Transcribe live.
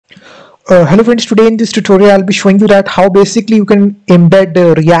Hello friends, today in this tutorial I'll be showing you that how basically you can embed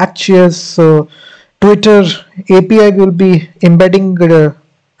React.js Twitter API. Will be embedding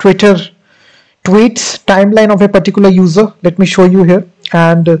Twitter tweets timeline of a particular user. Let me show you here,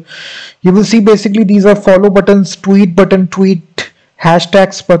 and you will see basically these are follow buttons, tweet button, tweet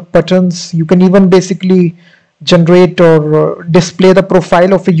hashtags buttons. You can even basically generate or display the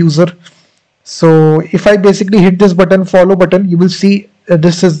profile of a user. So if I basically hit this button, follow button, you will see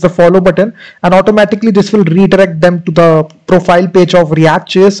this is the follow button, and automatically this will redirect them to the profile page of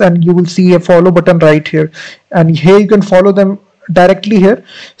React.js, and you will see a follow button right here, and here you can follow them directly here.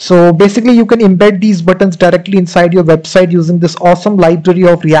 So basically you can embed these buttons directly inside your website using this awesome library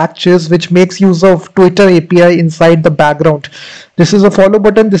of React.js, which makes use of Twitter API inside the background. This is a follow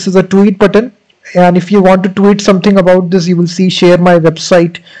button, this is a tweet button, and if you want to tweet something about this, you will see share my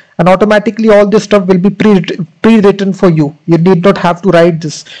website, and automatically all this stuff will be pre-written for you. You need not have to write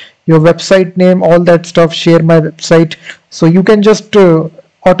this, your website name, all that stuff, share my website. So you can just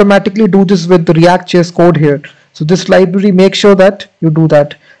automatically do this with the React.js code here. So this library, make sure that you do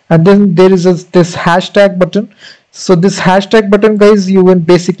that. And then there is this hashtag button. So this hashtag button, guys, you will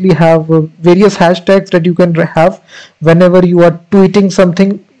basically have various hashtags that you can have whenever you are tweeting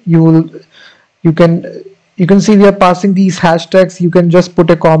something. You can see we are passing these hashtags. You can just put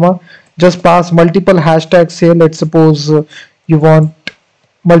a comma, just pass multiple hashtags here. Let's suppose you want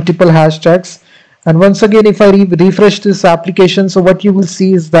multiple hashtags, and once again if I refresh this application, so what you will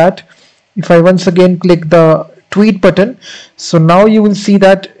see is that if I once again click the tweet button, so now you will see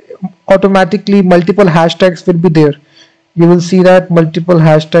that automatically multiple hashtags will be there. You will see that multiple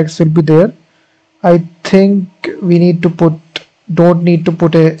hashtags will be there. I think we need to put, don't need to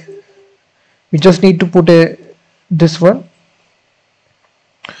put a, we just need to put this one.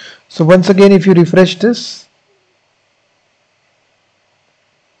 So once again if you refresh this,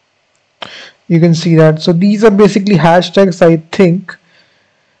 you can see that. So these are basically hashtags, I think,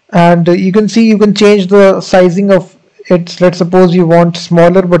 and you can see you can change the sizing of it. Let's suppose you want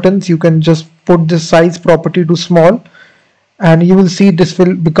smaller buttons, you can just put this size property to small, and you will see this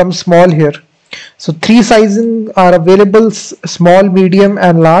will become small here. So three sizing are available: small, medium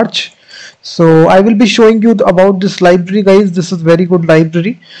and large. So I will be showing you about this library, guys. This is very good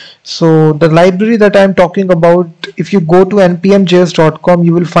library. So the library that I am talking about, if you go to npmjs.com,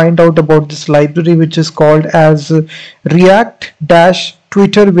 you will find out about this library, which is called as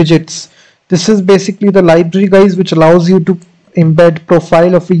React-Twitter widgets. This is basically the library, guys, which allows you to embed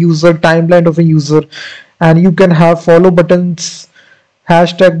profile of a user, timeline of a user, and you can have follow buttons,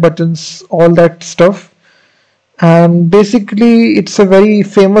 hashtag buttons, all that stuff. And basically it's a very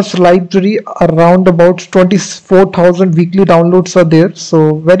famous library. Around about 24,000 weekly downloads are there.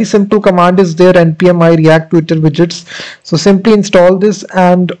 So very simple command is there, npm I react twitter widgets. So simply install this,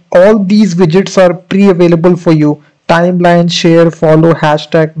 and all these widgets are pre-available for you: timeline, share, follow,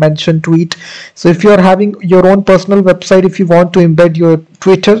 hashtag, mention, tweet. So if you are having your own personal website, if you want to embed your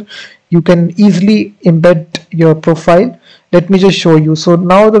Twitter, you can easily embed your profile. Let me just show you. So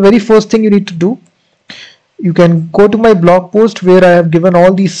now the very first thing you need to do, you can go to my blog post where I have given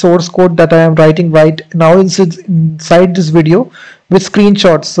all the source code that I am writing right now inside this video with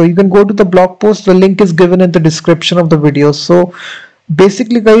screenshots. So you can go to the blog post, the link is given in the description of the video. So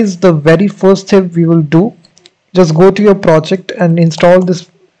basically, guys, the very first step we will do, just go to your project and install this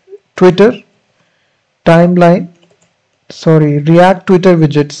Twitter timeline, sorry, React Twitter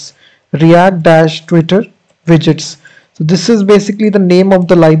widgets, React-Twitter widgets. So this is basically the name of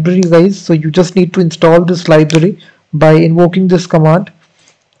the library, guys. So you just need to install this library by invoking this command.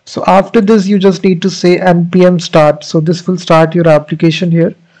 So after this, you just need to say npm start. So this will start your application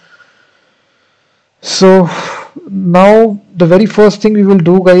here. So now the very first thing we will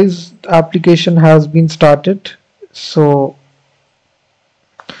do, guys, application has been started. So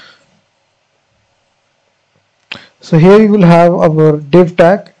here we will have our div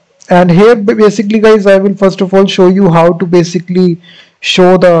tag. And here basically, guys, I will first of all show you how to basically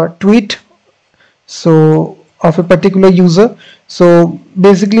show the tweet so of a particular user. So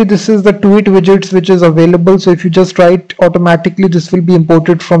basically this is the tweet widgets which is available. So if you just write, automatically this will be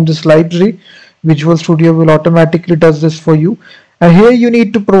imported from this library. Visual Studio will automatically does this for you. And here you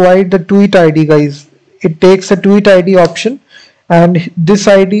need to provide the tweet ID, guys. It takes a tweet ID option, and this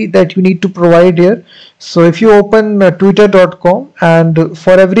ID that you need to provide here. So if you open twitter.com, and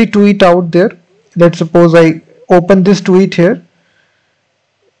for every tweet out there, let's suppose I open this tweet here.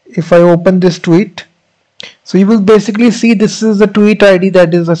 If I open this tweet, so you will basically see this is the tweet ID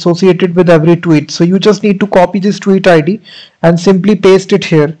that is associated with every tweet. So you just need to copy this tweet ID and simply paste it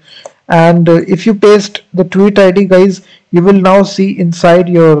here. And if you paste the tweet ID, guys, you will now see inside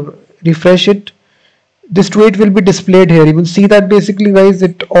your refresh it, this tweet will be displayed here. You will see that basically guys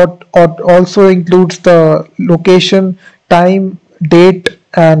it also includes the location, time, date,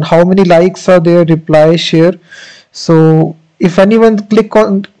 and how many likes are there, reply, share. So if anyone click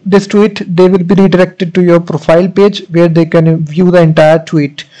on this tweet, they will be redirected to your profile page where they can view the entire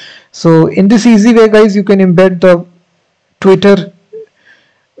tweet. So in this easy way guys, you can embed the Twitter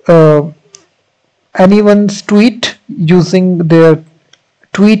anyone's tweet using their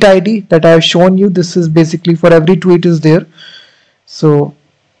tweet ID that I have shown you. This is basically for every tweet is there. So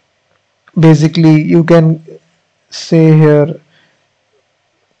basically you can say here,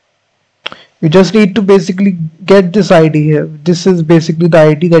 you just need to basically get this ID here. This is basically the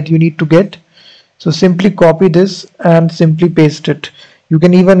ID that you need to get. So simply copy this and simply paste it. You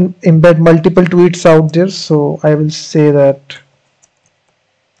can even embed multiple tweets out there. So I will say that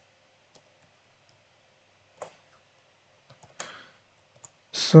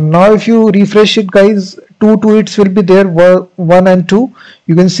so now if you refresh it guys, 2 tweets will be there, 1 and 2.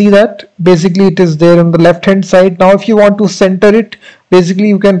 You can see that basically it is there on the left hand side. Now if you want to center it, basically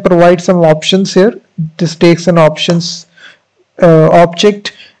you can provide some options here. This takes an options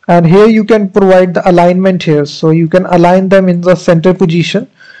object, and here you can provide the alignment here. So you can align them in the center position.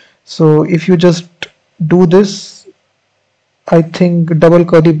 So if you just do this, I think double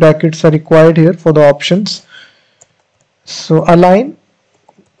curly brackets are required here for the options. So align,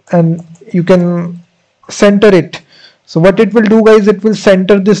 and you can center it. So what it will do guys, it will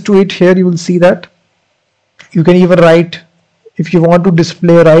center this tweet here. You will see that you can even write, if you want to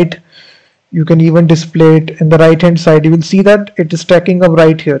display right, you can even display it in the right hand side. You will see that it is stacking up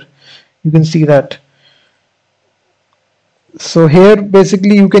right here. You can see that. So here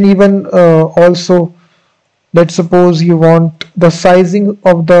basically you can even also, let's suppose you want the sizing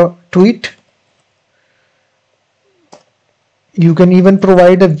of the tweet. You can even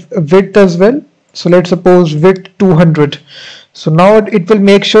provide a width as well. So let's suppose width 200. So now it will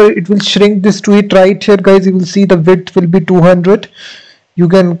make sure it will shrink this tweet right here guys. You will see the width will be 200. You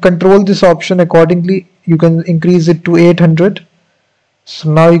can control this option accordingly. You can increase it to 800.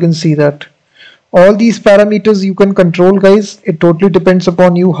 So now you can see that all these parameters you can control guys. It totally depends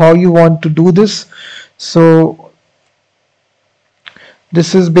upon you how you want to do this. So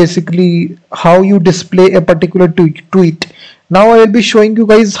this is basically how you display a particular tweet. Now I will be showing you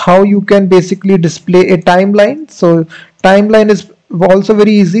guys how you can basically display a timeline. So timeline is also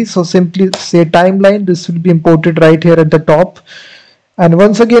very easy. So simply say timeline. This will be imported right here at the top. And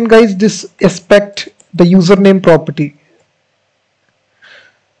once again guys, this aspect the username property.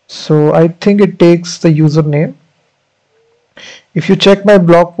 So I think it takes the username. If you check my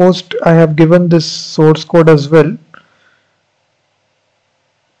blog post, I have given this source code as well.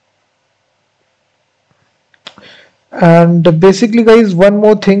 And basically guys, one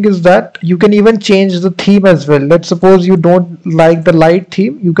more thing is that you can even change the theme as well. Let's suppose you don't like the light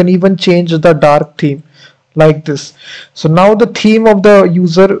theme, you can even change the dark theme like this. So now the theme of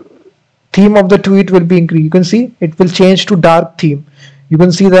the tweet will be increased. You can see it will change to dark theme. You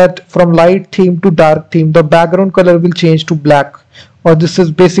can see that from light theme to dark theme, the background color will change to black, or this is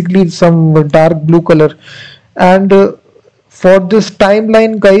basically some dark blue color. And for this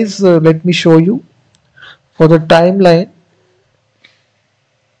timeline guys, let me show you. For the timeline,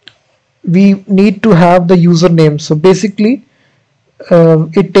 we need to have the username. So basically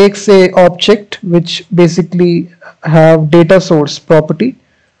it takes a object which basically have data source property.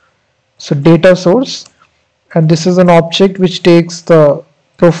 So data source, and this is an object which takes the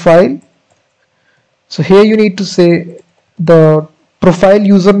profile. So here you need to say the profile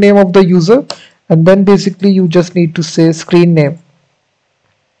username of the user, and then basically you just need to say screen name.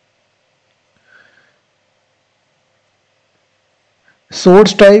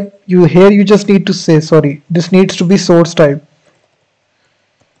 Source type, you just need to say, sorry, this needs to be source type.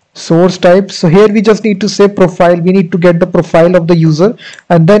 Source type. So here we just need to say profile. We need to get the profile of the user,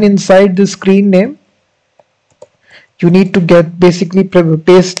 and then inside the screen name you need to get basically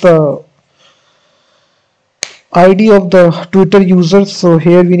paste the ID of the Twitter user. So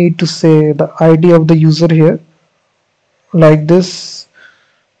here we need to say the ID of the user here like this.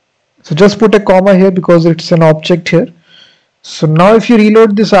 So just put a comma here because it's an object here. So now if you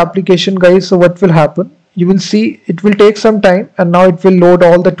reload this application guys, so what will happen? You will see it will take some time, and now it will load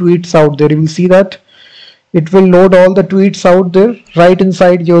all the tweets out there. You will see that it will load all the tweets out there right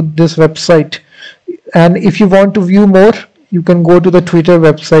inside this website. And if you want to view more, you can go to the Twitter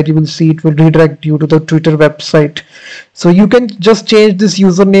website. You will see it will redirect you to the Twitter website. So you can just change this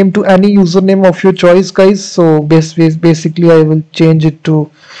username to any username of your choice guys. So basically I will change it to,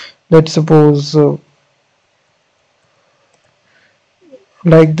 let's suppose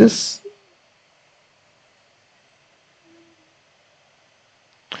like this.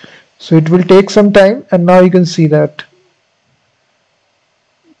 So it will take some time, and now you can see that.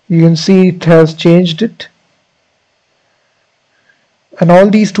 You can see it has changed it. And all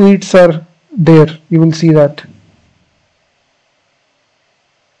these tweets are there. You will see that.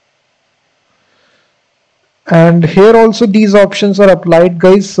 And here also these options are applied,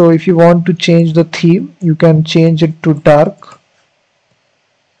 guys. So if you want to change the theme, you can change it to dark.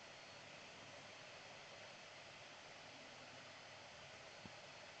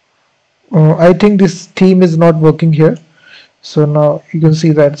 I think this theme is not working here. So now you can see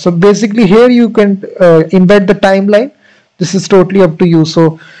that. So basically here you can embed the timeline. This is totally up to you.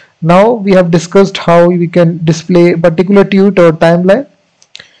 So now we have discussed how we can display particular tweet or timeline.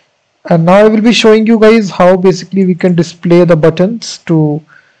 And now I will be showing you guys how basically we can display the buttons to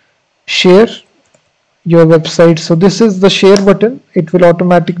share your website. So this is the share button. It will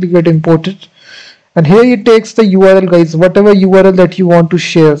automatically get imported. And here it takes the URL, guys, whatever URL that you want to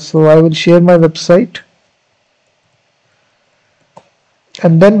share. So I will share my website.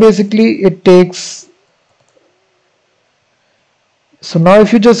 And then basically it takes. So now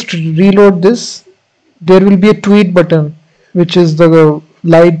if you just reload this, there will be a tweet button, which is the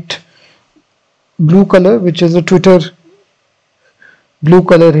light blue color, which is a Twitter blue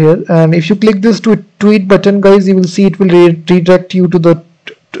color here. And if you click this tweet button, guys, you will see it will redirect you to the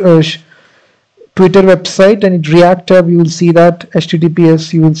Twitter website, and in React tab you will see that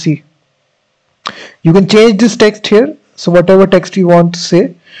HTTPS. You will see you can change this text here. So whatever text you want to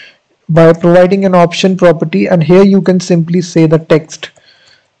say by providing an option property, and here you can simply say the text,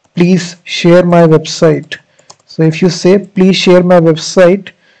 please share my website. So if you say please share my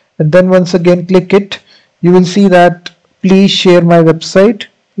website and then once again click it, you will see that please share my website.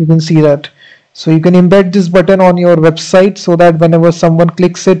 You can see that. So you can embed this button on your website so that whenever someone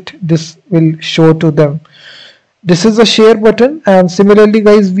clicks it, this will show to them. This is a share button. And similarly,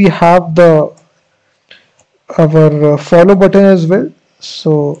 guys, we have our follow button as well.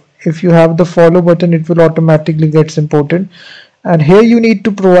 So if you have the follow button, it will automatically get imported. And here you need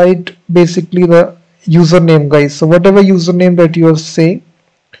to provide basically the username, guys. So whatever username that you are saying.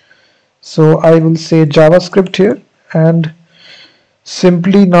 So I will say JavaScript here, and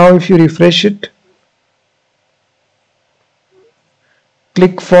simply now if you refresh it,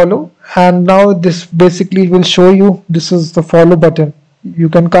 click follow, and now this basically will show you this is the follow button. You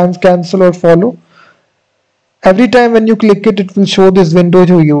can cancel or follow. Every time when you click it, it will show this window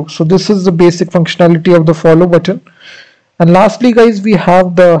to you. So this is the basic functionality of the follow button. And lastly, guys, we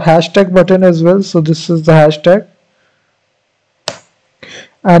have the hashtag button as well. So this is the hashtag.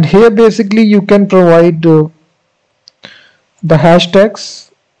 And here basically you can provide the hashtags.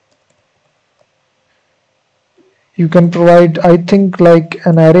 You can provide, I think, like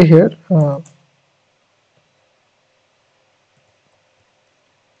an array here.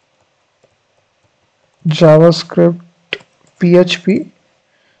 JavaScript, PHP,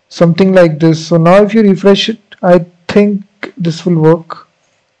 something like this. So now if you refresh it, I think this will work.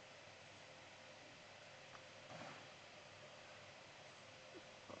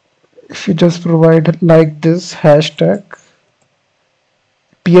 If you just provide like this hashtag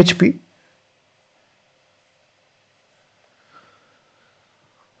PHP.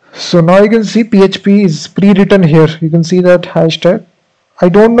 So now you can see PHP is pre-written here. You can see that hashtag. I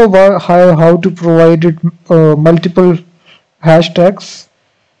don't know how to provide it multiple hashtags.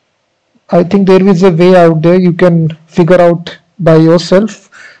 I think there is a way out there. You can figure out by yourself.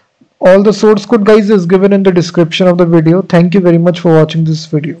 All the source code, guys, is given in the description of the video. Thank you very much for watching this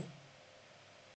video.